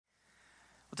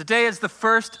Today is the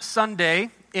first Sunday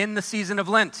in the season of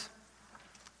Lent.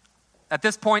 At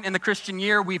this point in the Christian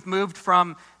year, we've moved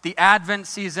from the Advent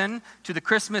season to the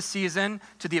Christmas season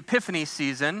to the Epiphany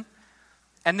season,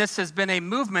 and this has been a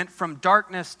movement from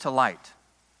darkness to light.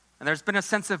 And there's been a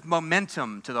sense of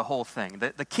momentum to the whole thing.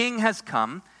 The King has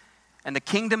come, and the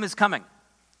kingdom is coming.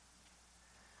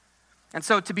 And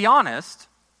so, to be honest,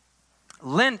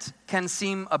 Lent can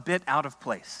seem a bit out of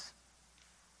place.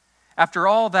 After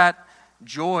all that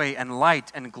joy and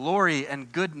light and glory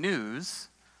and good news,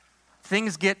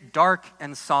 things get dark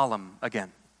and solemn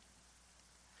again.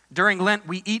 During Lent,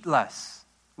 we eat less,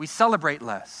 we celebrate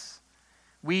less,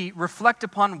 we reflect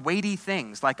upon weighty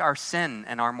things like our sin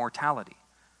and our mortality.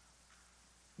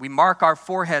 We mark our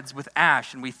foreheads with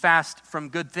ash and we fast from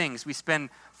good things. We spend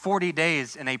 40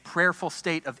 days in a prayerful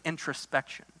state of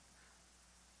introspection.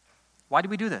 Why do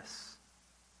we do this?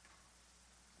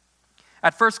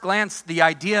 At first glance, the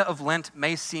idea of Lent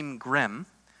may seem grim,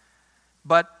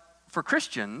 but for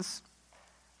Christians,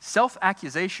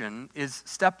 self-accusation is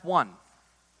step one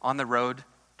on the road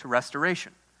to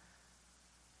restoration.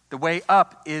 The way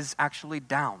up is actually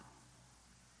down.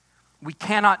 We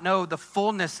cannot know the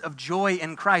fullness of joy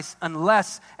in Christ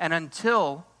unless and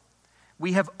until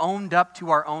we have owned up to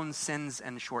our own sins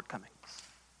and shortcomings.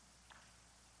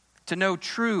 To know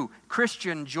true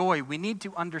Christian joy, we need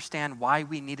to understand why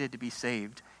we needed to be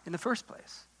saved in the first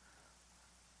place.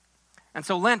 And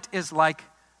so Lent is like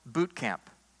boot camp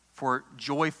for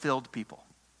joy-filled people.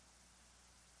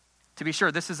 To be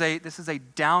sure, this is a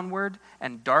downward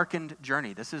and darkened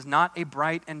journey. This is not a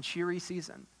bright and cheery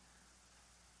season.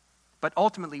 But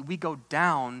ultimately, we go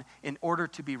down in order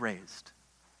to be raised,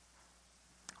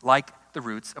 like the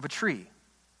roots of a tree.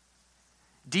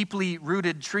 Deeply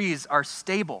rooted trees are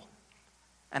stable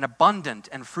and abundant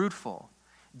and fruitful.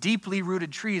 Deeply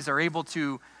rooted trees are able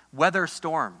to weather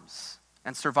storms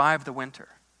and survive the winter.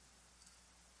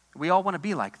 We all want to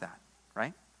be like that,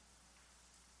 right?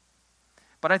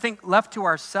 But I think left to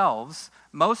ourselves,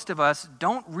 most of us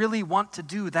don't really want to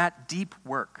do that deep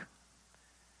work.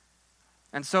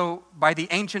 And so, by the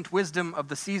ancient wisdom of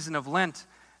the season of Lent,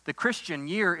 the Christian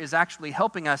year is actually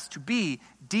helping us to be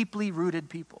deeply rooted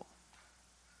people.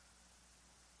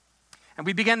 And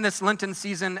we begin this Lenten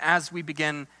season, as we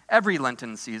begin every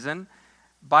Lenten season,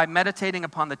 by meditating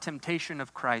upon the temptation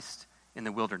of Christ in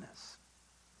the wilderness.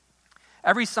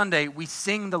 Every Sunday, we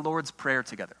sing the Lord's Prayer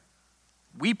together.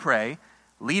 We pray,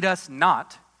 "Lead us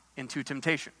not into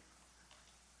temptation."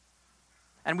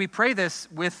 And we pray this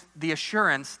with the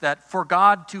assurance that for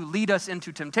God to lead us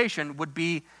into temptation would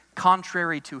be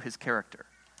contrary to his character.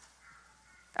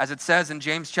 As it says in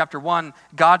James chapter 1,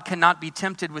 God cannot be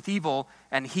tempted with evil,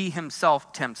 and he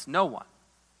himself tempts no one.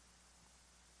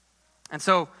 And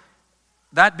so,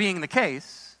 that being the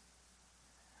case,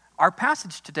 our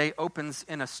passage today opens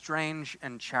in a strange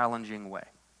and challenging way.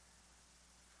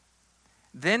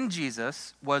 Then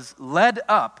Jesus was led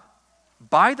up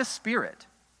by the Spirit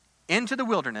into the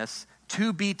wilderness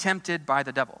to be tempted by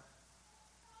the devil.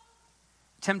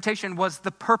 Temptation was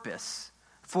the purpose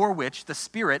for which the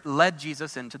Spirit led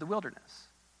Jesus into the wilderness.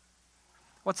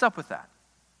 What's up with that?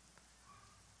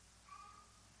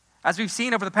 As we've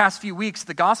seen over the past few weeks,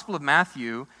 the Gospel of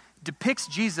Matthew depicts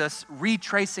Jesus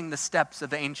retracing the steps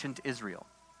of ancient Israel.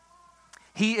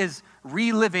 He is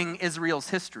reliving Israel's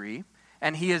history,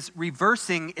 and he is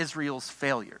reversing Israel's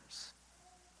failures.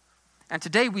 And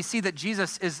today we see that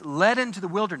Jesus is led into the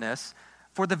wilderness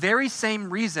for the very same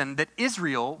reason that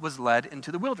Israel was led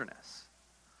into the wilderness.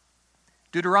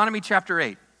 Deuteronomy chapter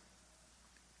 8.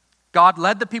 God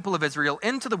led the people of Israel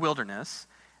into the wilderness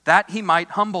that he might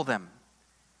humble them,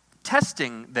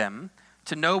 testing them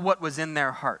to know what was in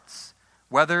their hearts,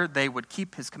 whether they would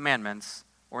keep his commandments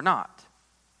or not.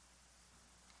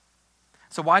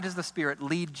 So why does the Spirit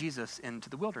lead Jesus into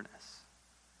the wilderness?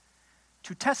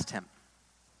 To test him.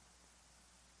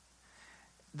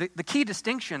 The key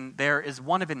distinction there is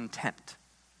one of intent.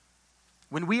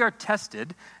 When we are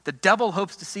tested, the devil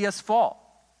hopes to see us fall.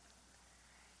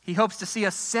 He hopes to see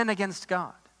us sin against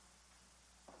God.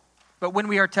 But when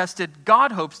we are tested,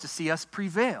 God hopes to see us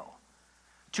prevail,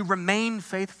 to remain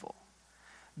faithful.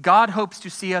 God hopes to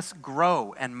see us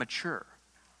grow and mature.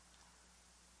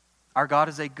 Our God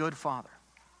is a good Father.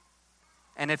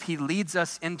 And if he leads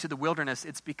us into the wilderness,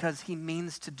 it's because he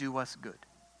means to do us good.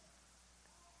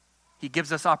 He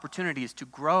gives us opportunities to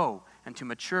grow and to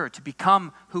mature, to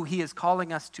become who he is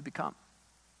calling us to become.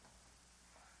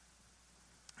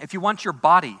 If you want your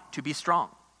body to be strong,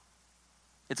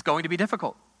 it's going to be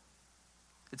difficult.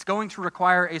 It's going to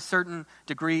require a certain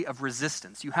degree of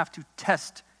resistance. You have to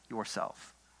test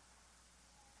yourself.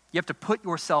 You have to put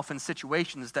yourself in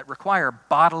situations that require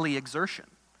bodily exertion.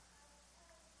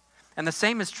 And the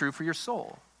same is true for your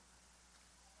soul.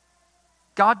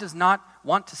 God does not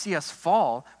want to see us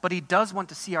fall, but he does want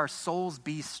to see our souls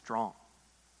be strong.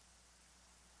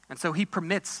 And so he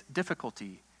permits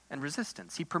difficulty and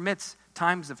resistance. He permits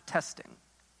times of testing.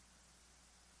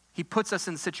 He puts us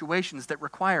in situations that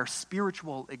require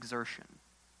spiritual exertion.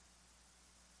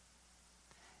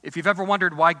 If you've ever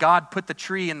wondered why God put the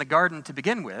tree in the garden to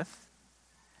begin with,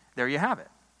 there you have it.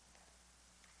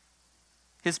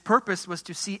 His purpose was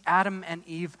to see Adam and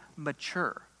Eve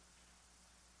mature,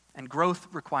 and growth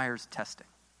requires testing.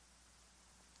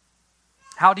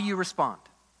 How do you respond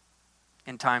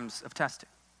in times of testing?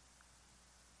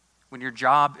 When your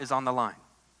job is on the line,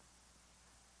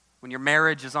 when your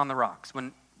marriage is on the rocks,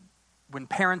 when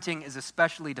parenting is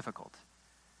especially difficult,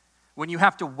 when you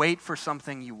have to wait for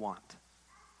something you want.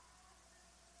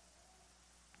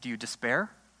 Do you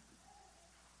despair?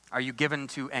 Are you given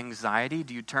to anxiety?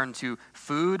 Do you turn to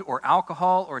food or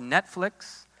alcohol or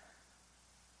Netflix?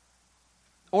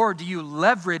 Or do you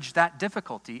leverage that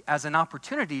difficulty as an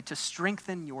opportunity to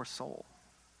strengthen your soul?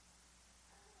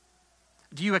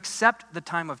 Do you accept the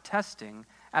time of testing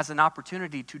as an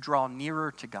opportunity to draw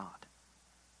nearer to God?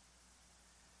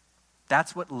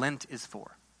 That's what Lent is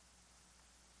for.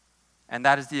 And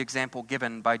that is the example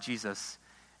given by Jesus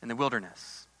in the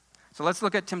wilderness. So let's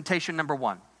look at temptation number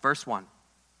 1, verse 1.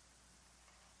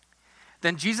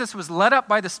 Then Jesus was led up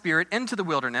by the Spirit into the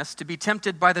wilderness to be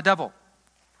tempted by the devil.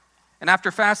 And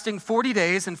after fasting 40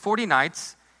 days and 40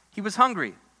 nights, he was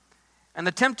hungry. And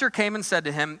the tempter came and said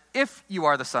to him, "If you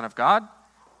are the Son of God,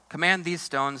 command these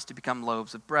stones to become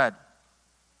loaves of bread."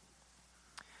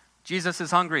 Jesus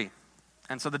is hungry,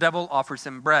 and so the devil offers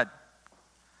him bread.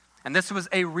 And this was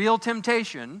a real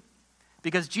temptation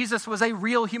because Jesus was a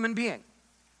real human being.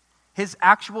 His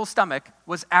actual stomach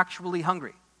was actually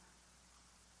hungry.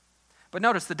 But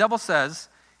notice, the devil says,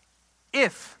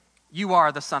 "If you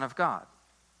are the Son of God."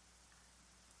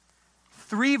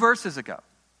 3 verses ago,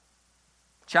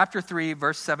 chapter 3,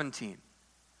 verse 17,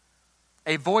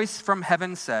 a voice from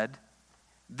heaven said,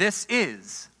 "This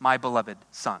is my beloved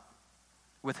Son,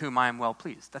 with whom I am well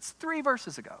pleased." That's 3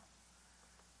 verses ago.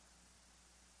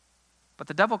 But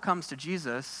the devil comes to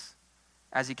Jesus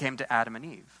as he came to Adam and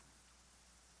Eve.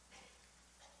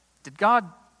 Did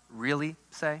God really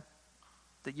say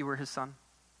that you were his son?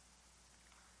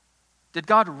 Did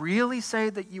God really say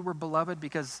that you were beloved?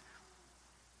 Because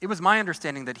it was my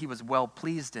understanding that he was well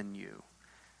pleased in you.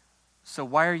 So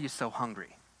why are you so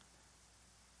hungry?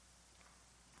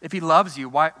 If he loves you,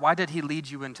 why did he lead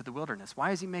you into the wilderness? Why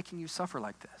is he making you suffer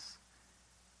like this?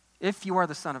 If you are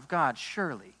the Son of God,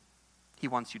 surely he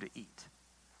wants you to eat.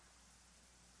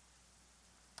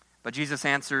 But Jesus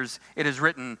answers, "It is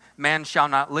written, man shall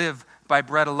not live by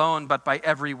bread alone, but by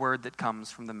every word that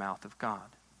comes from the mouth of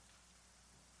God."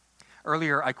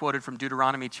 Earlier, I quoted from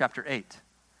Deuteronomy chapter 8.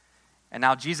 And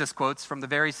now Jesus quotes from the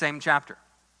very same chapter.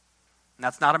 And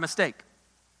that's not a mistake.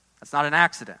 That's not an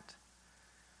accident.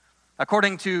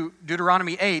 According to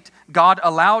Deuteronomy 8, God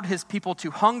allowed his people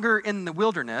to hunger in the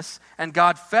wilderness, and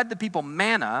God fed the people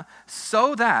manna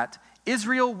so that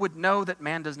Israel would know that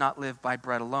man does not live by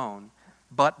bread alone,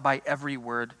 but by every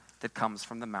word that comes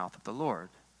from the mouth of the Lord.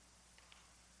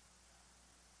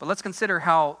 But let's consider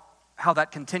how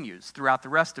that continues throughout the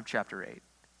rest of chapter 8.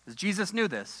 Because Jesus knew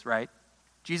this, right?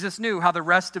 Jesus knew how the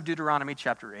rest of Deuteronomy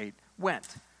chapter 8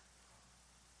 went.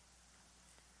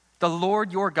 The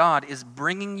Lord your God is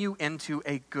bringing you into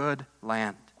a good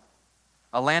land,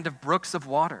 a land of brooks of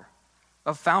water,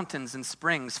 of fountains and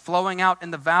springs, flowing out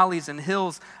in the valleys and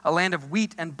hills, a land of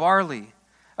wheat and barley,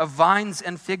 of vines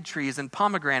and fig trees and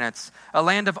pomegranates, a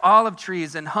land of olive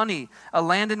trees and honey, a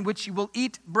land in which you will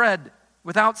eat bread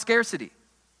without scarcity,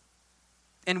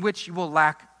 in which you will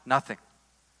lack nothing.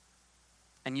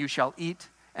 And you shall eat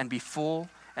and be full,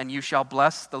 and you shall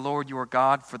bless the Lord your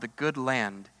God for the good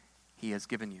land he has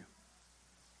given you.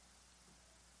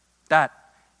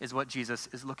 That is what Jesus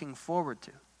is looking forward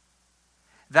to.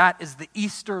 That is the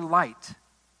Easter light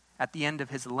at the end of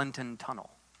his Lenten tunnel.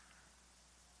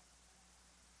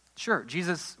 Sure,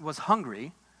 Jesus was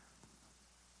hungry,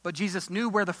 but Jesus knew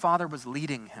where the Father was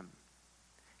leading him.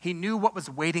 He knew what was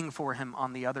waiting for him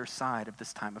on the other side of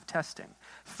this time of testing,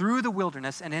 through the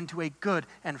wilderness and into a good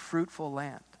and fruitful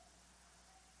land,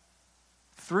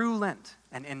 through Lent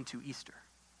and into Easter.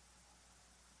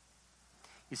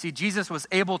 You see, Jesus was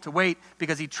able to wait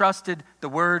because he trusted the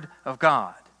word of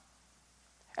God.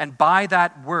 And by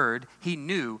that word, he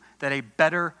knew that a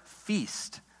better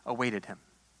feast awaited him.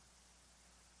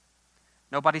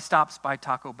 Nobody stops by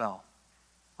Taco Bell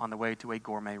on the way to a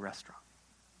gourmet restaurant.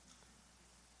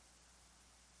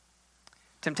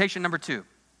 Temptation number 2.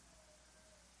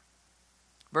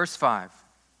 Verse 5.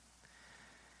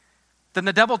 Then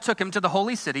the devil took him to the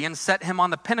holy city and set him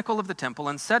on the pinnacle of the temple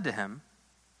and said to him,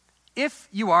 "If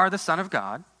you are the Son of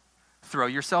God, throw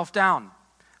yourself down.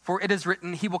 For it is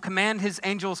written, he will command his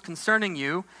angels concerning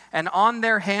you, and on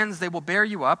their hands they will bear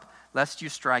you up, lest you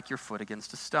strike your foot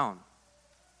against a stone."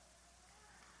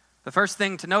 The first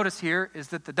thing to notice here is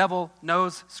that the devil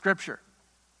knows Scripture.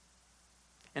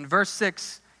 In verse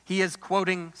 6, he is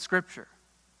quoting Scripture.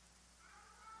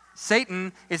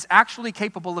 Satan is actually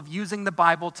capable of using the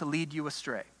Bible to lead you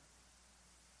astray.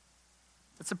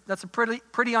 That's a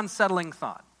pretty unsettling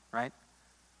thought, right?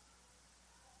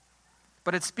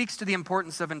 But it speaks to the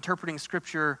importance of interpreting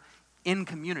Scripture in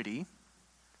community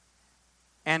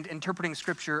and interpreting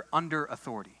Scripture under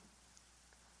authority.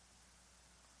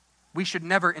 We should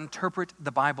never interpret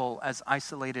the Bible as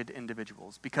isolated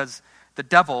individuals because the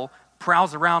devil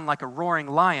prowls around like a roaring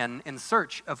lion in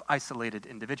search of isolated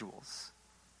individuals,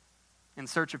 in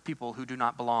search of people who do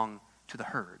not belong to the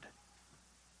herd.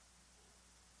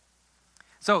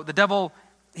 So the devil,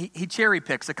 he cherry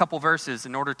picks a couple verses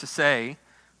in order to say,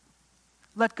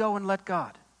 let go and let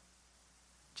God.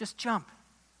 Just jump.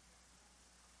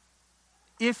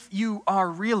 If you are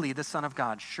really the Son of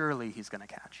God, surely he's going to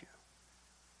catch you.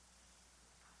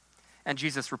 And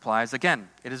Jesus replies, again,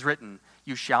 it is written,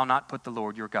 you shall not put the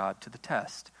Lord your God to the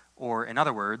test. Or in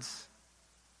other words,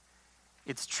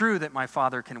 it's true that my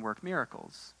Father can work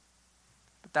miracles,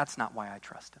 but that's not why I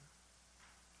trust him.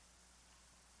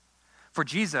 For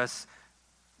Jesus,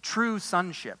 true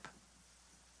sonship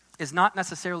is not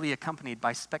necessarily accompanied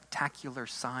by spectacular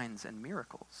signs and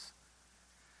miracles.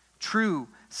 True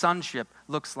sonship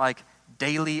looks like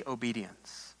daily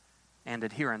obedience and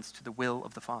adherence to the will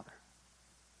of the Father.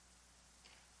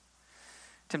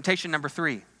 Temptation number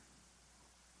 3,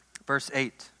 verse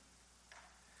 8.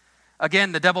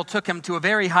 Again, the devil took him to a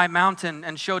very high mountain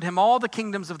and showed him all the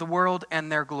kingdoms of the world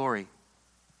and their glory.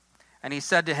 And he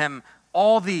said to him,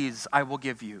 all these I will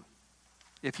give you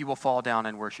if you will fall down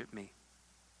and worship me.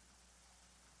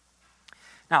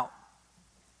 Now,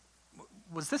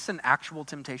 was this an actual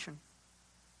temptation?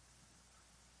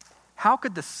 How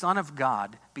could the Son of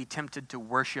God be tempted to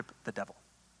worship the devil?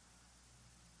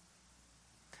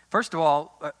 First of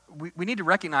all, we need to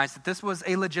recognize that this was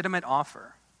a legitimate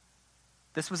offer.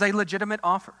 This was a legitimate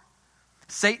offer.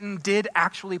 Satan did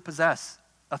actually possess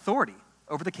authority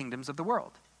over the kingdoms of the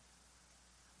world.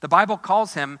 The Bible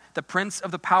calls him the prince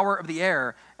of the power of the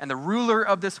air and the ruler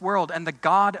of this world and the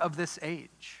God of this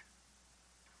age.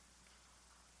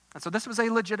 And so this was a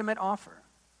legitimate offer.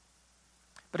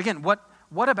 But again,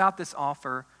 what about this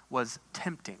offer was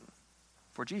tempting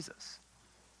for Jesus?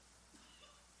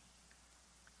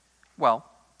 Well,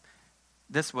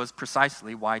 this was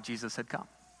precisely why Jesus had come.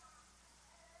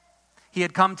 He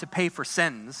had come to pay for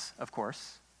sins, of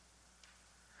course,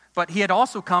 but he had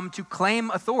also come to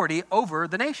claim authority over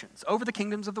the nations, over the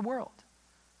kingdoms of the world.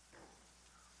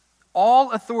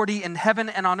 All authority in heaven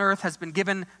and on earth has been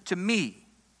given to me.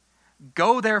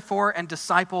 Go therefore and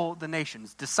disciple the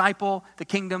nations, disciple the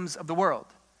kingdoms of the world.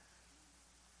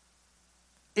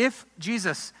 If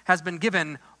Jesus has been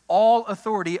given all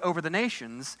authority over the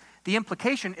nations, the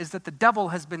implication is that the devil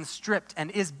has been stripped and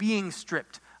is being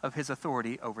stripped of his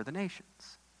authority over the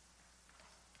nations.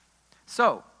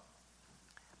 So,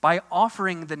 by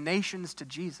offering the nations to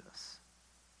Jesus,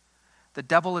 the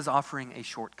devil is offering a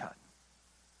shortcut.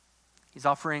 He's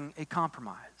offering a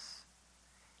compromise.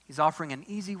 He's offering an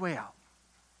easy way out.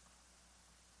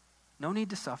 No need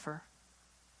to suffer.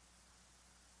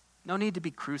 No need to be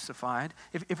crucified.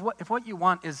 If what you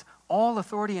want is all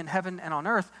authority in heaven and on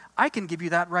earth, I can give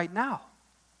you that right now.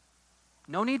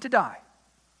 No need to die.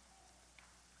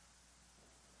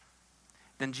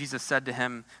 Then Jesus said to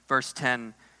him, verse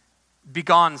 10,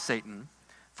 begone, Satan,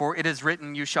 for it is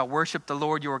written, you shall worship the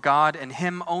Lord your God, and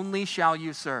him only shall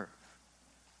you serve.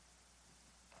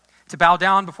 To bow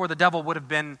down before the devil would have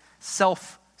been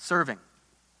self-serving.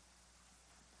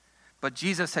 But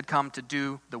Jesus had come to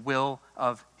do the will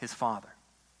of his Father,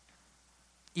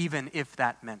 even if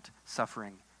that meant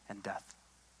suffering and death.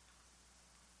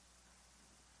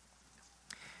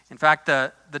 In fact,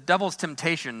 the devil's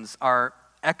temptations are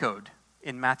echoed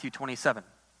in Matthew 27,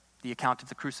 the account of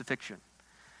the crucifixion.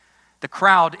 The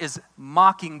crowd is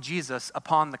mocking Jesus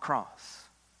upon the cross.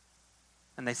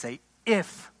 And they say,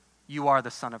 if you are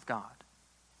the Son of God,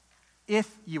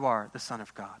 if you are the Son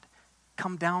of God,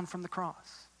 come down from the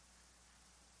cross.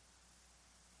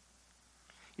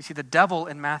 You see, the devil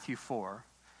in Matthew 4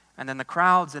 and then the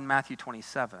crowds in Matthew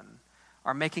 27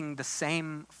 are making the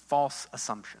same false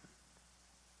assumption.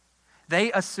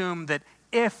 They assume that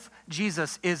if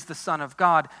Jesus is the Son of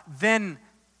God, then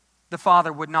the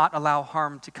Father would not allow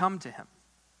harm to come to him.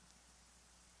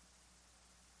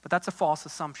 But that's a false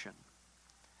assumption,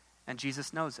 and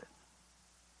Jesus knows it.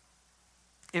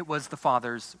 It was the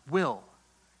Father's will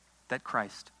that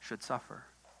Christ should suffer.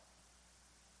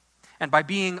 And by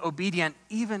being obedient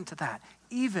even to that,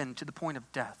 even to the point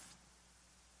of death,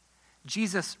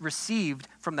 Jesus received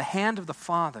from the hand of the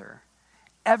Father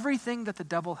everything that the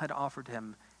devil had offered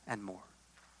him and more.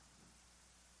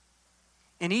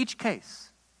 In each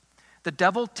case, the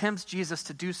devil tempts Jesus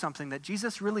to do something that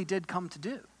Jesus really did come to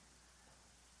do.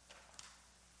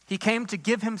 He came to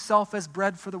give himself as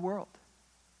bread for the world.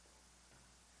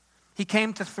 He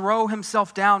came to throw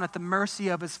himself down at the mercy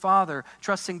of his Father,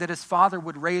 trusting that his Father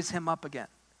would raise him up again.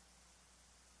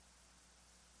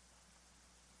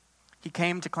 He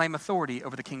came to claim authority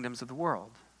over the kingdoms of the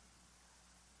world.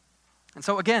 And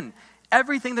so again,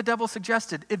 everything the devil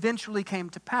suggested eventually came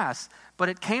to pass, but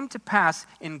it came to pass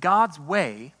in God's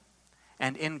way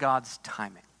and in God's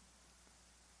timing.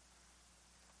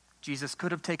 Jesus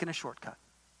could have taken a shortcut.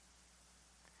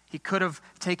 He could have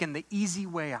taken the easy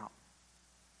way out.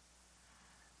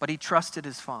 But he trusted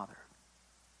his Father,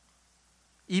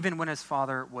 even when his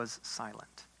Father was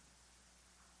silent.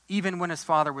 Even when his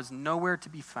Father was nowhere to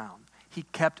be found, he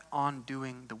kept on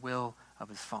doing the will of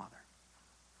his Father.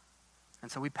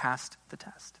 And so he passed the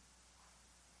test.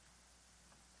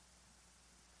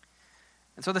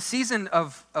 And so the season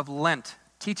of Lent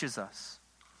teaches us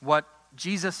what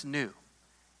Jesus knew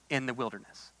in the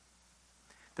wilderness.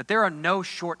 That there are no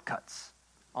shortcuts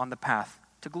on the path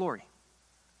to glory.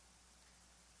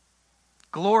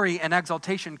 Glory and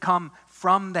exaltation come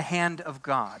from the hand of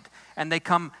God, and they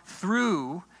come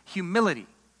through humility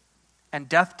and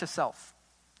death to self.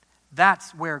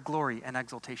 That's where glory and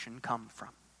exaltation come from.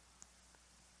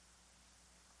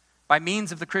 By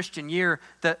means of the Christian year,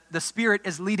 the Spirit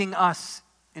is leading us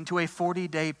into a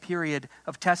 40-day period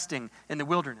of testing in the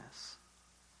wilderness.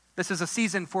 This is a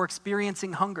season for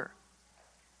experiencing hunger.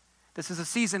 This is a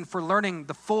season for learning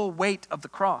the full weight of the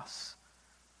cross.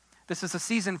 This is a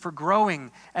season for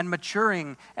growing and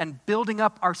maturing and building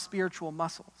up our spiritual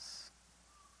muscles.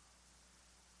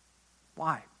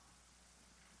 Why?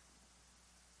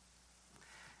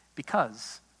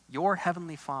 Because your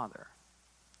Heavenly Father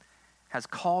has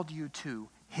called you to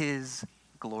His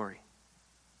glory.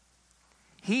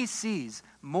 He sees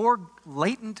more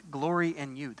latent glory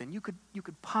in you than you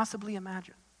could possibly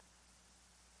imagine.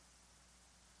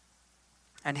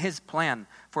 And His plan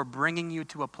for bringing you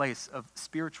to a place of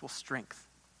spiritual strength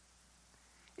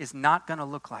is not going to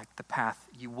look like the path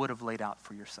you would have laid out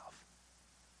for yourself.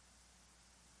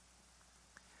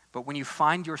 But when you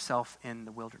find yourself in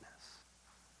the wilderness,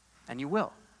 and you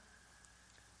will,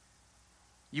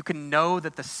 you can know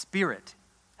that the Spirit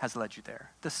has led you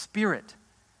there. The Spirit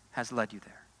has led you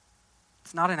there.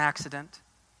 It's not an accident.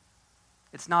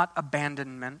 It's not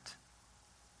abandonment.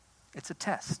 It's a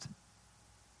test.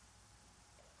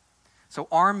 So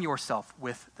arm yourself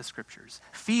with the Scriptures.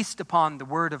 Feast upon the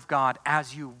Word of God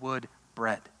as you would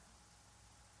bread.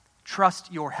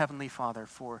 Trust your Heavenly Father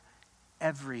for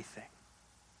everything.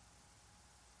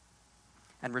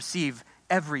 And receive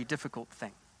every difficult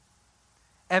thing.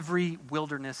 Every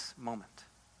wilderness moment.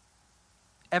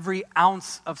 Every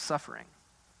ounce of suffering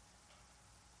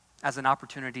as an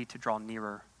opportunity to draw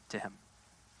nearer to Him.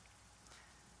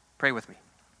 Pray with me.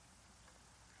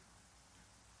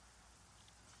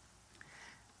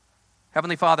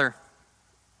 Heavenly Father,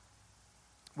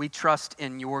 we trust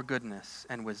in your goodness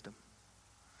and wisdom.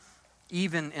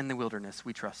 Even in the wilderness,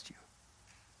 we trust you.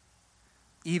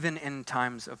 Even in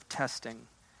times of testing,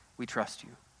 we trust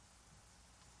you.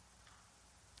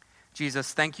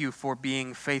 Jesus, thank you for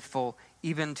being faithful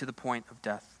even to the point of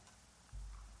death.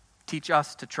 Teach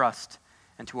us to trust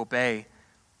and to obey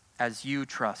as you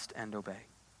trust and obey.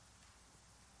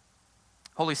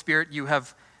 Holy Spirit, you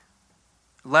have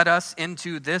led us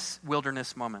into this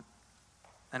wilderness moment,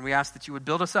 and we ask that you would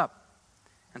build us up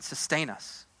and sustain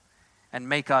us and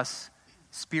make us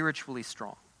spiritually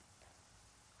strong.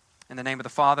 In the name of the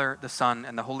Father, the Son,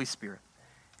 and the Holy Spirit,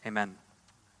 amen.